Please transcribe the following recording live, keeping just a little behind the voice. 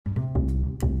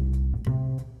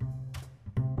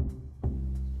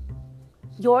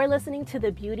You're listening to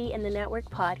the Beauty in the Network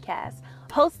podcast,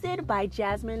 hosted by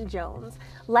Jasmine Jones,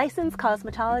 licensed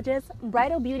cosmetologist,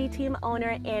 bridal beauty team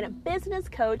owner, and business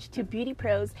coach to beauty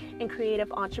pros and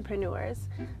creative entrepreneurs.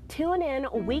 Tune in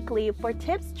weekly for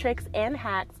tips, tricks, and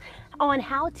hacks on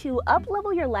how to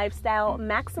up-level your lifestyle,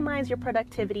 maximize your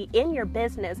productivity in your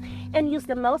business, and use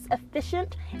the most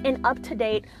efficient and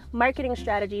up-to-date marketing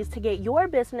strategies to get your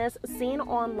business seen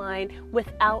online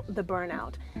without the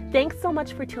burnout. Thanks so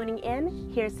much for tuning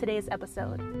in. Here's today's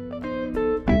episode.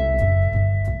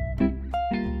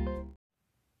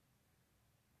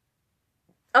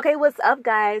 Okay, what's up,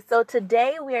 guys? So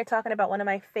today we are talking about one of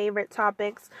my favorite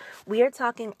topics. We are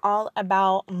talking all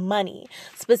about money,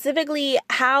 specifically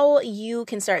how you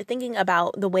can start thinking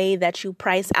about the way that you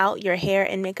price out your hair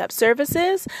and makeup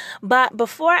services. But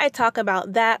before I talk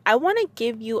about that, I want to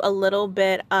give you a little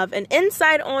bit of an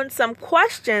insight on some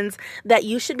questions that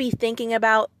you should be thinking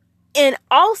about. And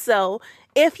also,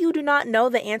 if you do not know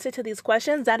the answer to these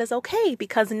questions, that is okay,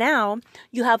 because now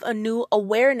you have a new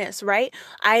awareness, right?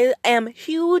 I am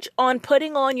huge on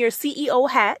putting on your CEO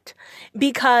hat,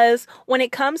 because when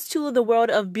it comes to the world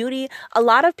of beauty, a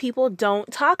lot of people don't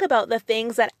talk about the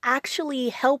things that actually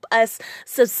help us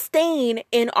sustain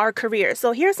in our career.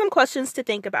 So here's some questions to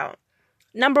think about.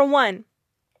 Number one,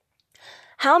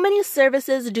 how many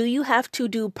services do you have to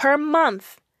do per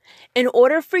month in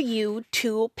order for you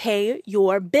to pay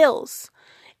your bills?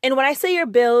 And when I say your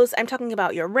bills, I'm talking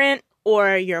about your rent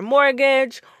or your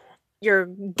mortgage, your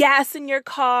gas in your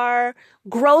car,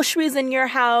 groceries in your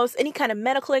house, any kind of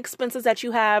medical expenses that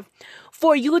you have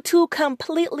for you to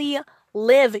completely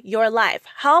live your life.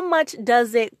 How much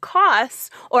does it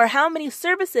cost, or how many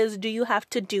services do you have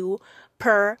to do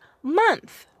per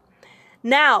month?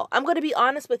 Now, I'm going to be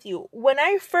honest with you. When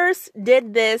I first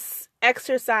did this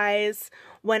exercise,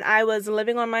 when I was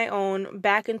living on my own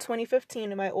back in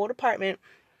 2015 in my old apartment,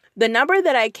 the number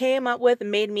that I came up with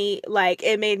made me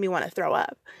want to throw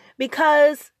up,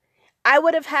 because I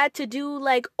would have had to do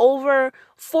over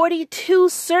 42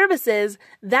 services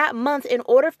that month in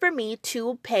order for me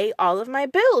to pay all of my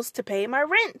bills, to pay my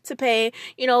rent, to pay,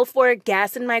 for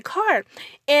gas in my car.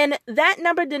 And that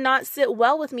number did not sit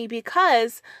well with me,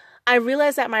 because I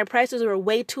realized that my prices were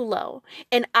way too low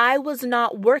and I was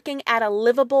not working at a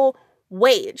livable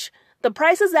wage. The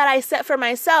prices that I set for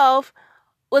myself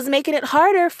was making it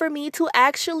harder for me to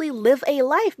actually live a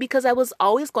life, because I was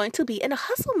always going to be in a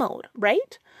hustle mode,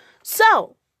 right?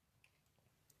 So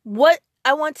what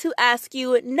I want to ask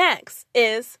you next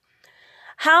is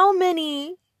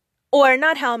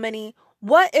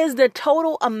what is the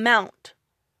total amount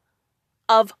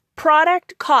of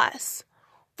product costs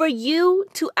for you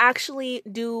to actually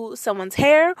do someone's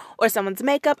hair or someone's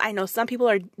makeup? I know some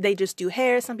people they just do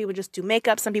hair, some people just do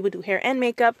makeup, some people do hair and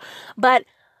makeup, but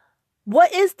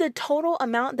what is the total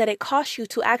amount that it costs you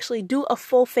to actually do a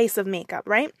full face of makeup,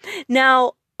 right?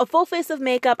 Now, a full face of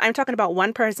makeup, I'm talking about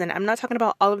one person. I'm not talking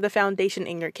about all of the foundation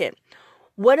in your kit.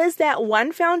 What is that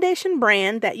one foundation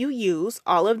brand that you use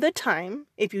all of the time?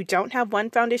 If you don't have one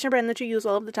foundation brand that you use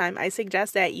all of the time, I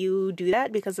suggest that you do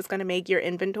that, because it's going to make your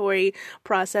inventory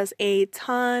process a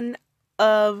ton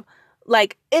of,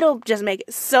 it'll just make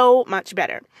it so much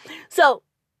better. So,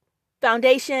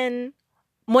 foundation,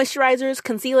 moisturizers,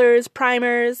 concealers,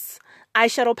 primers,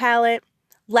 eyeshadow palette,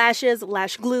 lashes,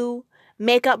 lash glue,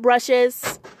 makeup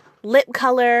brushes, lip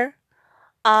color,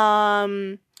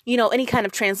 any kind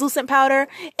of translucent powder.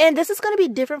 And this is going to be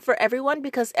different for everyone,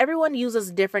 because everyone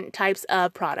uses different types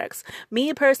of products.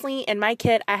 Me personally, in my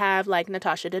kit, I have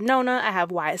Natasha Denona, I have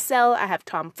YSL, I have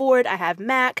Tom Ford, I have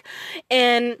MAC,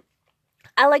 and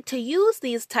I like to use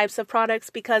these types of products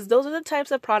because those are the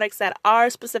types of products that our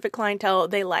specific clientele,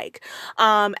 they like,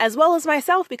 as well as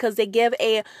myself, because they give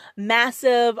a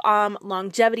massive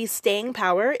longevity staying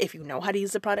power if you know how to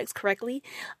use the products correctly.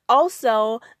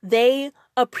 Also, they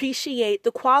appreciate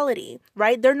the quality,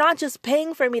 right? They're not just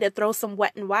paying for me to throw some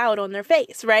Wet n Wild on their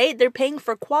face, right? They're paying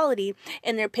for quality,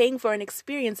 and they're paying for an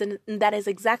experience, and that is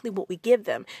exactly what we give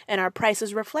them, and our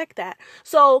prices reflect that.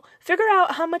 So figure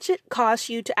out how much it costs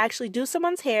you to actually do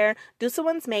someone's hair, do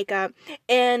someone's makeup,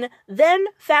 and then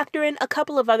factor in a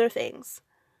couple of other things.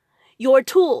 Your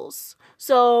tools,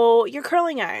 so your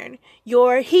curling iron,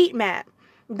 your heat mat,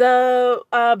 the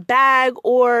bag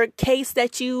or case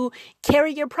that you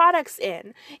carry your products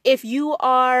in. If you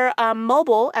are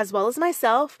mobile, as well as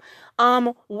myself,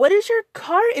 what does your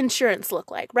car insurance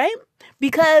look like, right?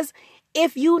 Because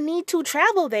if you need to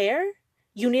travel there,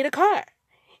 you need a car.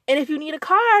 And if you need a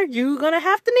car, you're going to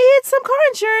have to need some car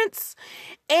insurance.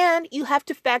 And you have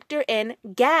to factor in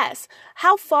gas.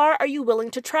 How far are you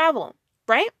willing to travel,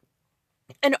 right?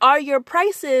 And are your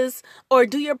prices, or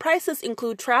do your prices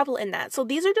include travel in that? So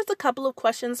these are just a couple of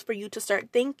questions for you to start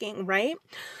thinking, right?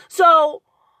 So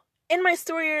in my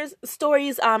stories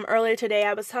earlier today,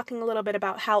 I was talking a little bit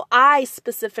about how I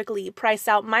specifically price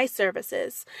out my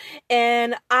services.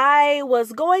 And I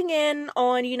was going in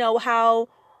on, how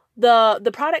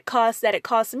the product cost that it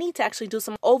costs me to actually do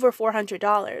some over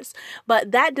 $400.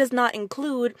 But that does not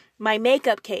include my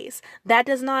makeup case. That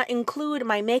does not include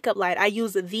my makeup light. I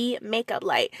use the makeup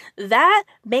light. That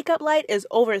makeup light is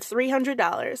over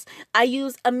 $300. I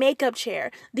use a makeup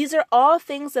chair. These are all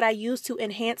things that I use to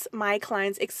enhance my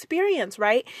client's experience,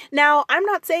 right? Now, I'm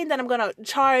not saying that I'm going to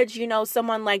charge,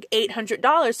 someone like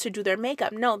 $800 to do their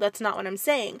makeup. No, that's not what I'm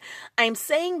saying. I'm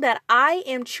saying that I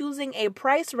am choosing a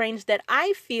price range that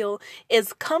I feel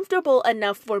is comfortable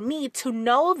enough for me to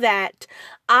know that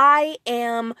I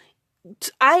am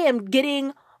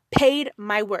getting paid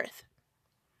my worth,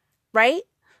 right?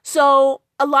 So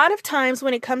a lot of times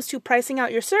when it comes to pricing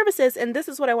out your services, and this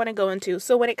is what I want to go into.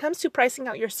 So when it comes to pricing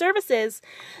out your services,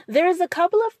 there's a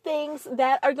couple of things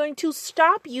that are going to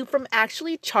stop you from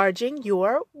actually charging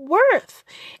your worth.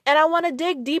 And I want to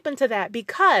dig deep into that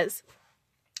because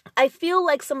I feel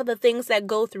like some of the things that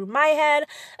go through my head,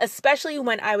 especially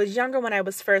when I was younger, when I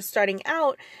was first starting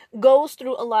out, goes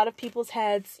through a lot of people's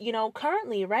heads,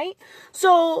 currently, right?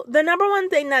 So the number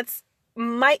one thing that's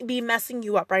might be messing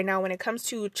you up right now when it comes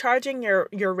to charging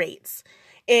your rates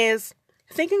is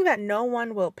thinking that no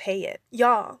one will pay it.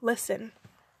 Y'all, listen,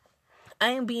 I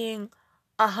am being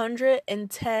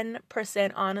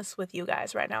 110% honest with you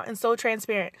guys right now and so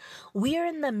transparent. We are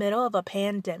in the middle of a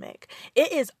pandemic.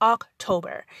 It is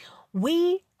October.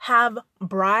 We have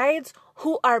brides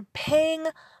who are paying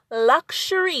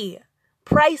luxury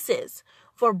prices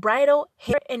for bridal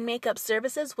hair and makeup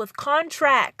services with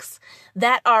contracts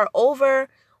that are over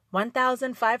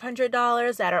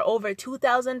 $1,500, that are over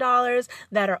 $2,000,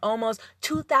 that are almost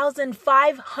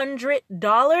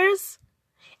 $2,500.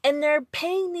 And they're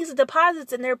paying these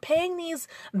deposits and they're paying these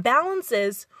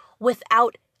balances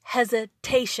without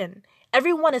hesitation.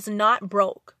 Everyone is not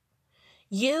broke.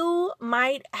 You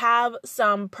might have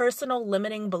some personal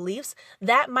limiting beliefs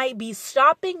that might be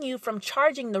stopping you from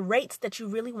charging the rates that you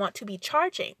really want to be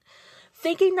charging.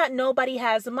 Thinking that nobody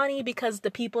has money because the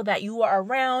people that you are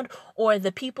around or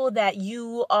the people that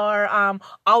you are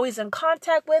always in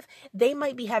contact with, they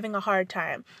might be having a hard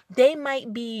time. They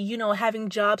might be, having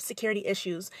job security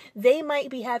issues. They might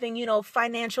be having,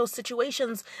 financial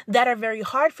situations that are very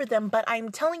hard for them. But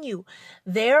I'm telling you,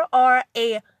 there are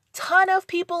a ton of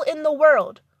people in the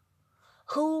world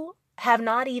who have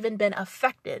not even been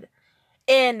affected.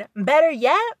 And better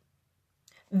yet,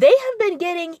 they have been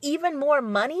getting even more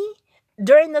money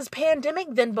during this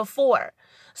pandemic than before.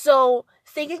 So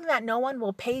thinking that no one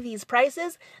will pay these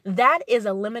prices, that is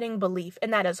a limiting belief,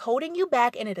 and that is holding you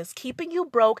back, and it is keeping you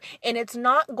broke, and it's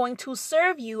not going to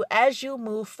serve you as you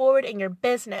move forward in your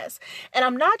business. And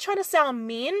I'm not trying to sound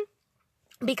mean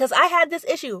because I had this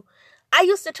issue. I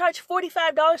used to charge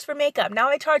 $45 for makeup. Now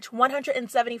I charge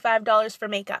 $175 for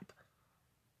makeup.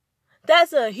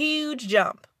 That's a huge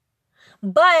jump.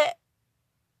 But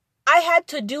I had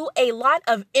to do a lot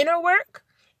of inner work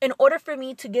in order for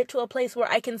me to get to a place where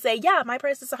I can say, yeah, my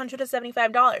price is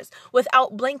 $175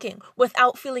 without blinking,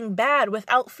 without feeling bad,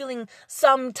 without feeling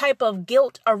some type of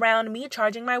guilt around me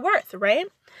charging my worth, right?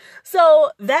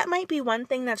 So that might be one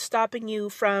thing that's stopping you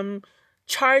from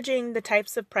charging the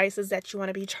types of prices that you want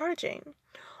to be charging.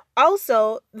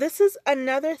 Also, this is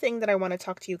another thing that I want to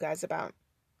talk to you guys about.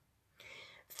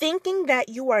 Thinking that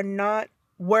you are not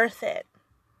worth it.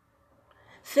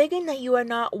 Thinking that you are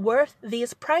not worth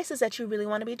these prices that you really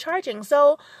want to be charging.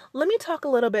 So let me talk a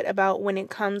little bit about when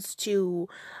it comes to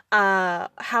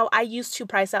how I used to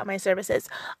price out my services.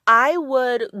 I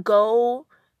would go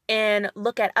and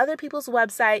look at other people's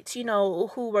websites,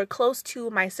 who were close to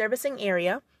my servicing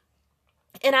area.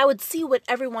 And I would see what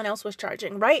everyone else was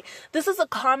charging, right? This is a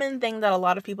common thing that a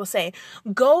lot of people say.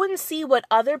 Go and see what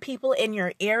other people in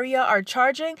your area are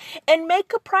charging and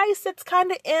make a price that's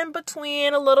kind of in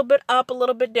between, a little bit up, a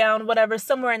little bit down, whatever,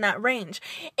 somewhere in that range.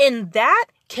 And that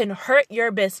can hurt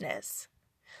your business.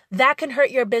 That can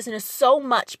hurt your business so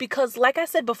much because, like I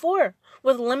said before,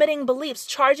 with limiting beliefs,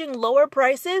 charging lower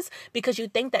prices because you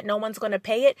think that no one's going to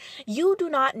pay it, you do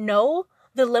not know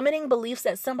the limiting beliefs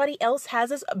that somebody else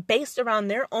has is based around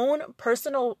their own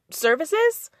personal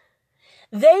services.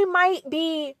 They might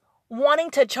be wanting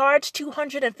to charge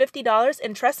 $250.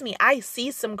 And trust me, I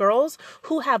see some girls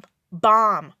who have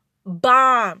bomb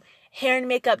hair and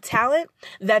makeup talent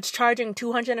that's charging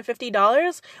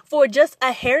 $250 for just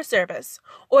a hair service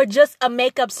or just a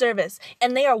makeup service.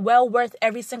 And they are well worth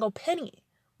every single penny,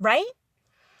 right?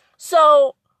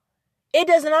 So it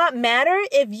does not matter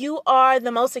if you are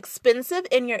the most expensive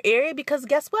in your area, because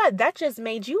guess what? That just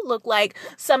made you look like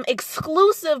some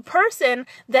exclusive person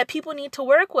that people need to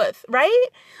work with, right?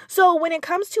 So when it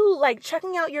comes to like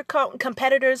checking out your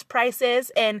competitors'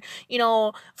 prices and,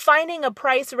 finding a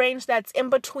price range that's in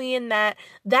between that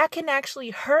can actually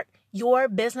hurt your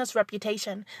business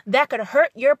reputation. That could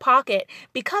hurt your pocket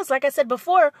because, like I said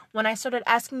before, when I started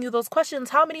asking you those questions,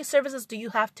 how many services do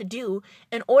you have to do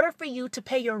in order for you to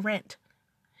pay your rent?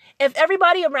 If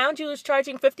everybody around you is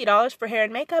charging $50 for hair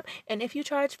and makeup, and if you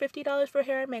charge $50 for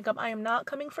hair and makeup, I am not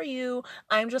coming for you.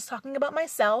 I'm just talking about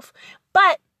myself.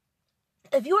 But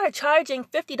if you are charging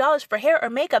 $50 for hair or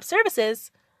makeup services,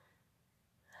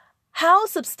 how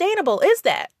sustainable is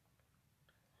that?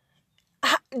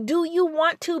 Do you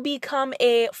want to become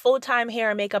a full-time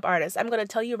hair and makeup artist? I'm going to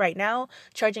tell you right now,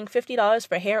 charging $50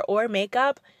 for hair or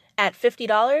makeup at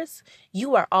 $50,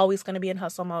 you are always going to be in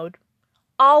hustle mode.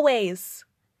 Always.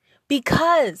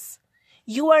 Because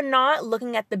you are not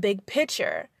looking at the big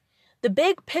picture. The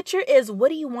big picture is, what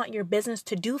do you want your business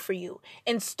to do for you?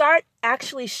 And start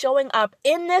actually showing up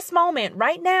in this moment,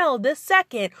 right now, this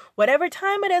second, whatever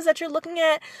time it is that you're looking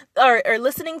at or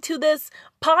listening to this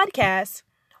podcast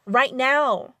right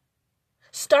now.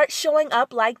 Start showing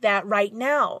up like that right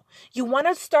now. You want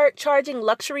to start charging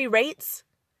luxury rates?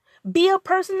 Be a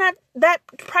person that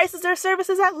prices their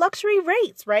services at luxury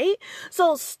rates, right?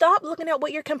 So stop looking at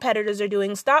what your competitors are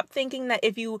doing. Stop thinking that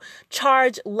if you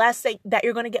charge less that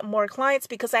you're going to get more clients,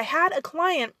 because I had a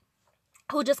client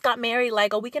who just got married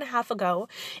like a week and a half ago,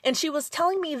 and she was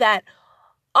telling me that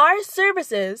our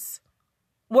services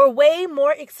were way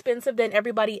more expensive than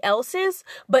everybody else's,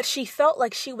 but she felt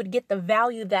like she would get the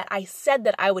value that I said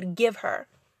that I would give her.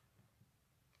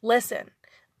 Listen.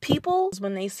 People,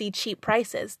 when they see cheap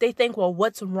prices, they think, well,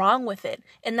 what's wrong with it?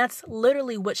 And that's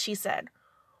literally what she said.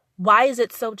 Why is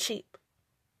it so cheap?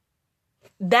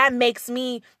 That makes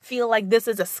me feel like this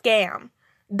is a scam.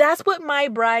 That's what my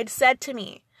bride said to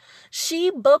me.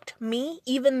 She booked me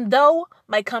even though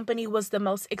my company was the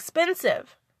most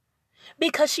expensive,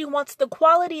 because she wants the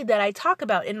quality that I talk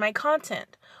about in my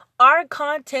content. Our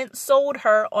content sold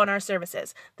her on our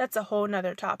services. That's a whole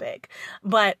nother topic.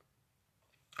 But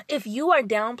if you are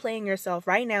downplaying yourself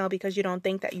right now because you don't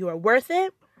think that you are worth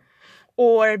it,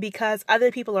 or because other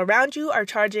people around you are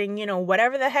charging,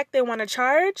 whatever the heck they want to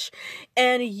charge,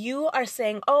 and you are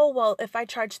saying, oh, well, if I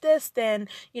charge this, then,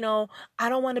 I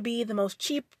don't want to be the most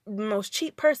cheap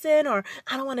person, or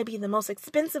I don't want to be the most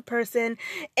expensive person.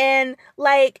 And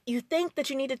like, you think that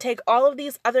you need to take all of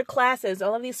these other classes,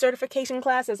 all of these certification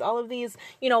classes, all of these,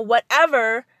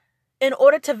 whatever, in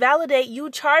order to validate you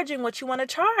charging what you want to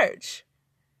charge.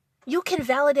 You can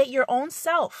validate your own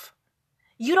self.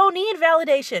 You don't need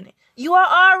validation. You are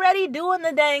already doing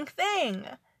the dang thing.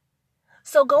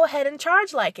 So go ahead and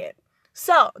charge like it.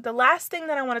 So the last thing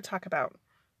that I want to talk about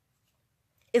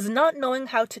is not knowing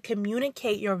how to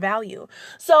communicate your value.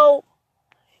 So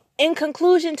in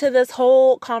conclusion to this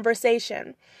whole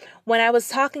conversation, when I was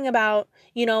talking about,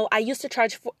 I used to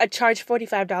charge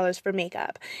 $45 for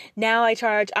makeup. Now I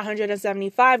charge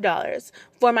 $175.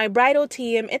 For my bridal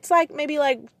team, it's maybe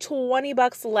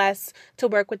 $20 less to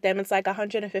work with them. It's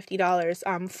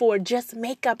 $150 for just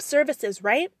makeup services,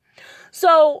 right?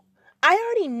 So I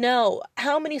already know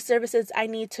how many services I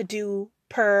need to do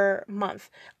per month.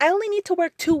 I only need to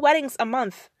work 2 weddings a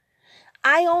month.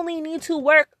 I only need to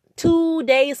work 2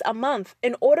 days a month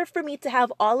in order for me to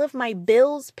have all of my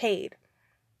bills paid.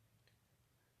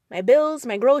 My bills,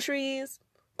 my groceries,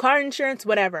 car insurance,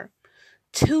 whatever.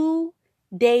 2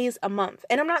 days a month.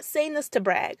 And I'm not saying this to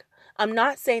brag. I'm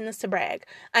saying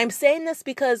this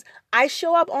because I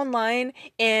show up online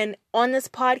and on this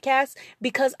podcast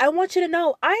because I want you to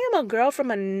know I am a girl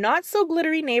from a not so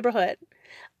glittery neighborhood.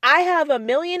 I have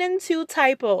 1,000,002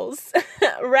 typos,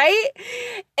 right?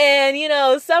 And,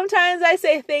 sometimes I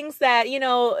say things that,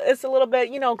 it's a little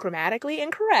bit, grammatically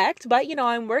incorrect, but,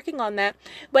 I'm working on that.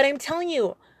 But I'm telling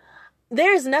you,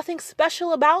 there's nothing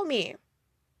special about me.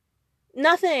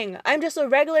 Nothing. I'm just a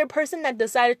regular person that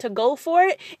decided to go for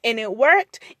it, and it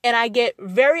worked. And I get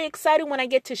very excited when I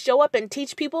get to show up and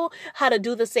teach people how to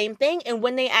do the same thing. And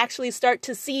when they actually start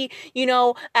to see,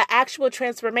 an actual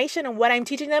transformation in what I'm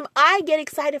teaching them, I get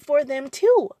excited for them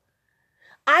too.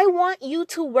 I want you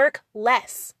to work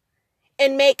less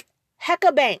and make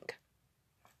hecka bank,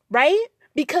 right?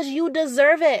 Because you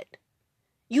deserve it.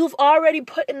 You've already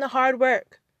put in the hard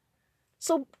work.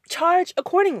 So charge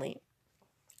accordingly.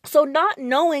 So not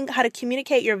knowing how to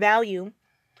communicate your value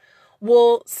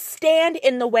will stand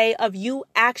in the way of you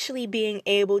actually being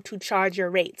able to charge your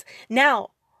rates.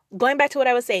 Now, going back to what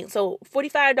I was saying, so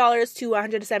 $45 to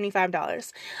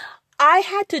 $175. I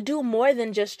had to do more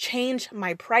than just change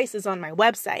my prices on my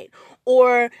website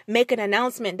or make an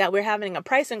announcement that we're having a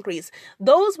price increase.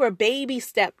 Those were baby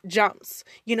step jumps.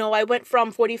 I went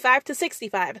from 45 to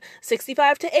 65,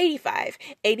 65 to 85,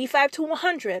 85 to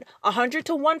 100, 100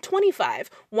 to 125,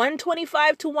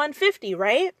 125 to 150,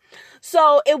 right?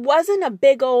 So it wasn't a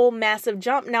big old massive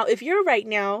jump. Now, if you're right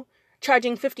now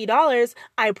charging $50,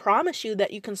 I promise you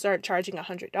that you can start charging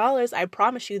 $100. I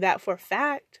promise you that for a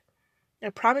fact. I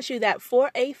promise you that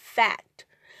for a fact.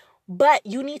 But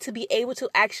you need to be able to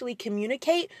actually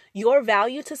communicate your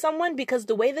value to someone, because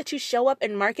the way that you show up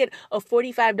and market a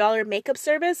 $45 makeup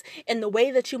service and the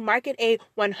way that you market a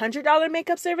 $100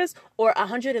 makeup service or a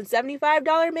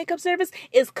 $175 makeup service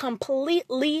is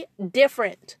completely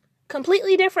different.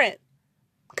 Completely different.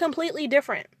 Completely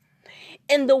different.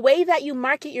 And the way that you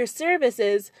market your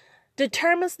services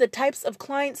determines the types of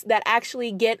clients that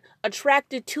actually get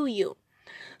attracted to you.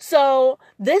 So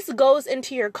this goes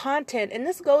into your content, and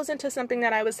this goes into something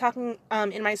that I was talking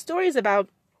in my stories about.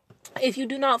 If you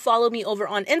do not follow me over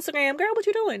on Instagram, girl, what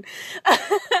you doing?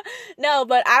 No,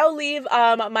 but I'll leave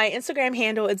my Instagram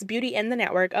handle. It's Beauty in the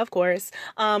Network, of course,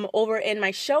 over in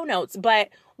my show notes. But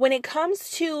when it comes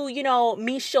to,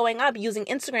 me showing up using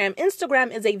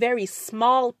Instagram is a very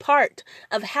small part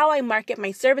of how I market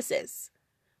my services,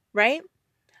 right?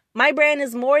 My brand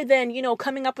is more than,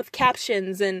 coming up with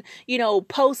captions and,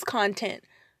 post content.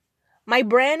 My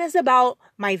brand is about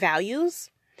my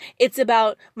values. It's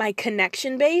about my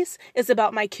connection base. It's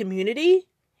about my community.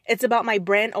 It's about my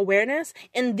brand awareness.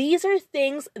 And these are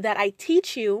things that I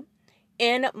teach you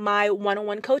in my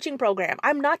one-on-one coaching program.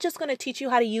 I'm not just going to teach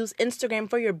you how to use Instagram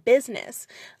for your business.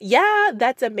 Yeah,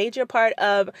 that's a major part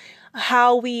of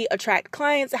how we attract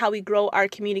clients, how we grow our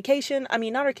communication.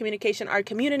 Not our communication, our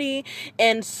community,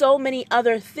 and so many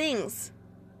other things.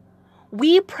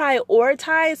 We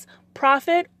prioritize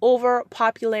profit over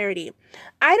popularity.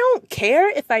 I don't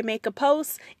care if I make a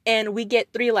post and we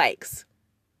get 3 likes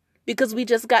because we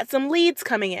just got some leads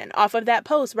coming in off of that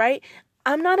post, right?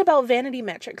 I'm not about vanity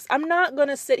metrics. I'm not going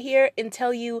to sit here and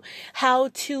tell you how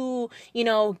to,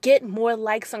 get more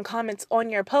likes and comments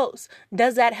on your posts.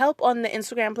 Does that help on the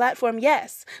Instagram platform?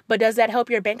 Yes. But does that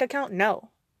help your bank account? No,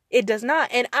 it does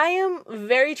not. And I am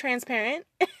very transparent.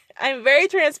 I'm very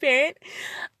transparent.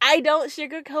 I don't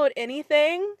sugarcoat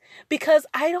anything because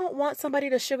I don't want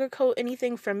somebody to sugarcoat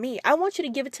anything from me. I want you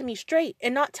to give it to me straight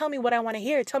and not tell me what I want to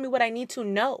hear. Tell me what I need to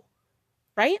know,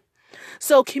 right?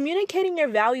 So communicating your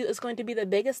value is going to be the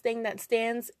biggest thing that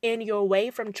stands in your way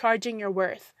from charging your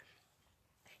worth.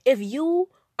 If you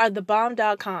are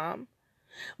thebomb.com,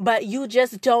 but you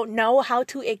just don't know how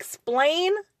to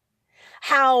explain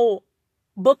how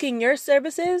booking your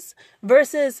services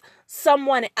versus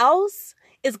someone else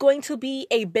is going to be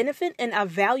a benefit and a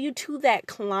value to that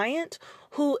client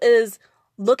who is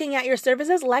looking at your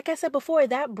services, like I said before,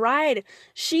 that bride,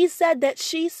 she said that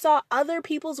she saw other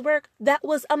people's work that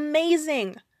was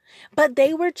amazing, but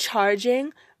they were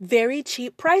charging very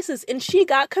cheap prices and she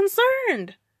got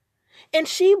concerned. And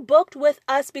she booked with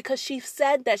us because she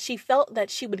said that she felt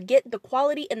that she would get the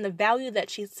quality and the value that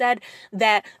she said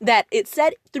that it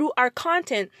said through our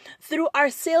content, through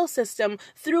our sales system,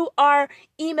 through our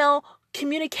email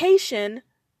communication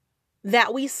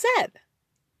that we said.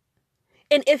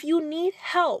 And if you need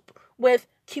help with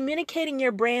communicating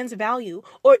your brand's value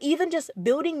or even just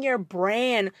building your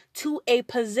brand to a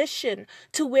position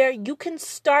to where you can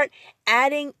start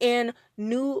adding in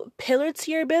new pillars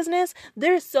to your business,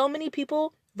 there's so many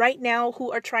people right now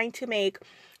who are trying to make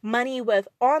money with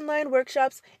online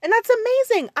workshops, and that's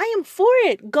amazing. I am for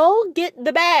it. Go get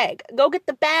the bag. Go get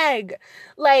the bag.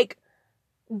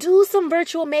 Do some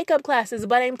virtual makeup classes.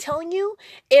 But I'm telling you,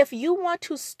 if you want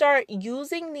to start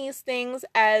using these things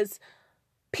as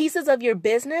pieces of your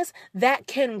business that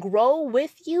can grow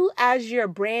with you as your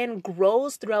brand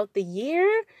grows throughout the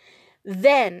year,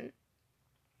 then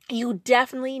you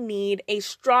definitely need a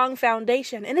strong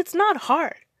foundation. And it's not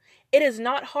hard. It is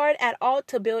not hard at all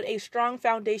to build a strong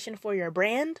foundation for your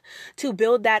brand, to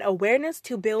build that awareness,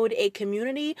 to build a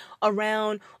community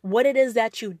around what it is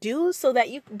that you do so that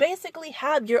you basically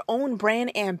have your own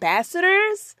brand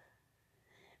ambassadors.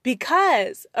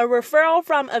 Because a referral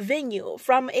from a venue,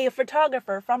 from a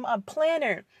photographer, from a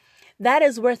planner, that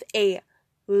is worth a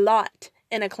lot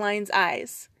in a client's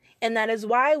eyes. And that is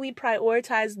why we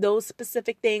prioritize those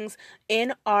specific things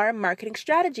in our marketing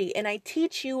strategy. And I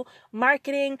teach you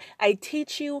marketing. I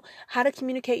teach you how to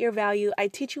communicate your value. I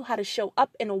teach you how to show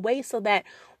up in a way so that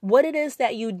what it is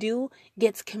that you do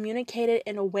gets communicated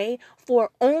in a way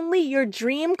for only your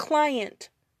dream client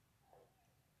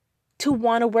to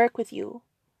want to work with you,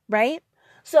 right?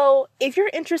 So if you're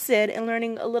interested in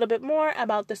learning a little bit more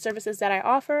about the services that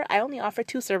I only offer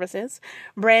 2 services: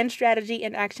 brand strategy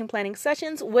and action planning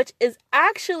sessions, which is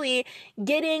actually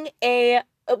getting a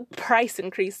price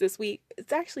increase this week.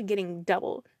 It's actually getting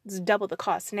double. It's double the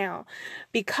cost now,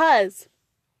 because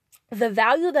the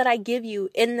value that I give you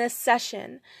in this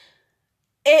session,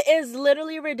 it is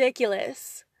literally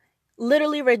ridiculous.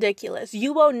 Literally ridiculous.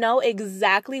 You will know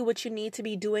exactly what you need to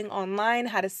be doing online,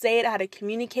 how to say it, how to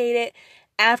communicate it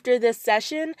after this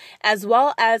session, as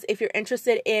well as if you're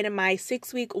interested in my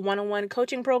 6-week one-on-one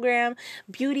coaching program,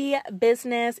 Beauty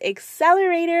Business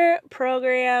Accelerator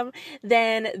program,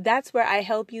 then that's where I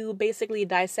help you basically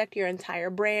dissect your entire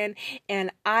brand,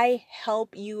 and I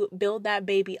help you build that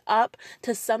baby up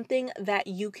to something that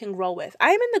you can grow with.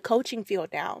 I'm in the coaching field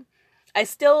now. I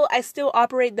still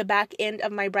operate the back end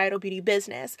of my bridal beauty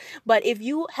business. But if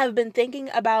you have been thinking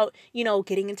about,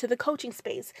 getting into the coaching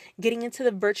space, getting into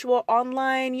the virtual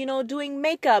online, doing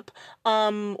makeup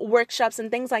workshops and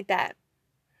things like that,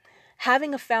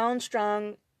 having a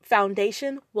strong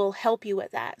foundation will help you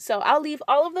with that. So I'll leave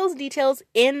all of those details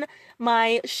in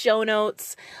my show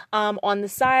notes on the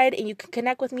side, and you can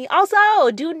connect with me. Also,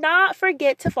 do not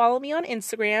forget to follow me on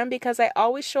Instagram, because I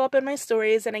always show up in my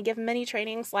stories and I give many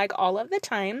trainings like all of the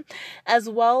time, as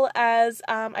well as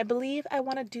I believe I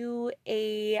want to do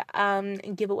a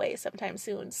giveaway sometime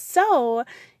soon. So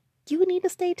you need to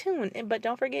stay tuned, but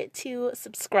don't forget to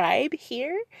subscribe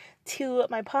here to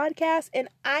my podcast, and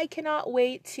I cannot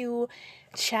wait to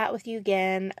chat with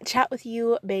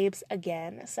you babes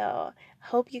again. So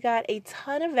hope you got a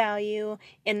ton of value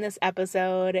in this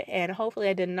episode, and hopefully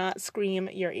I did not scream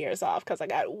your ears off because I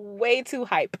got way too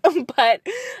hype, but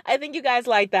I think you guys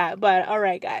like that. But all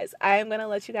right, guys, I'm gonna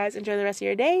let you guys enjoy the rest of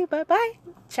your day. Bye.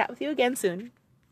 Chat with you again soon.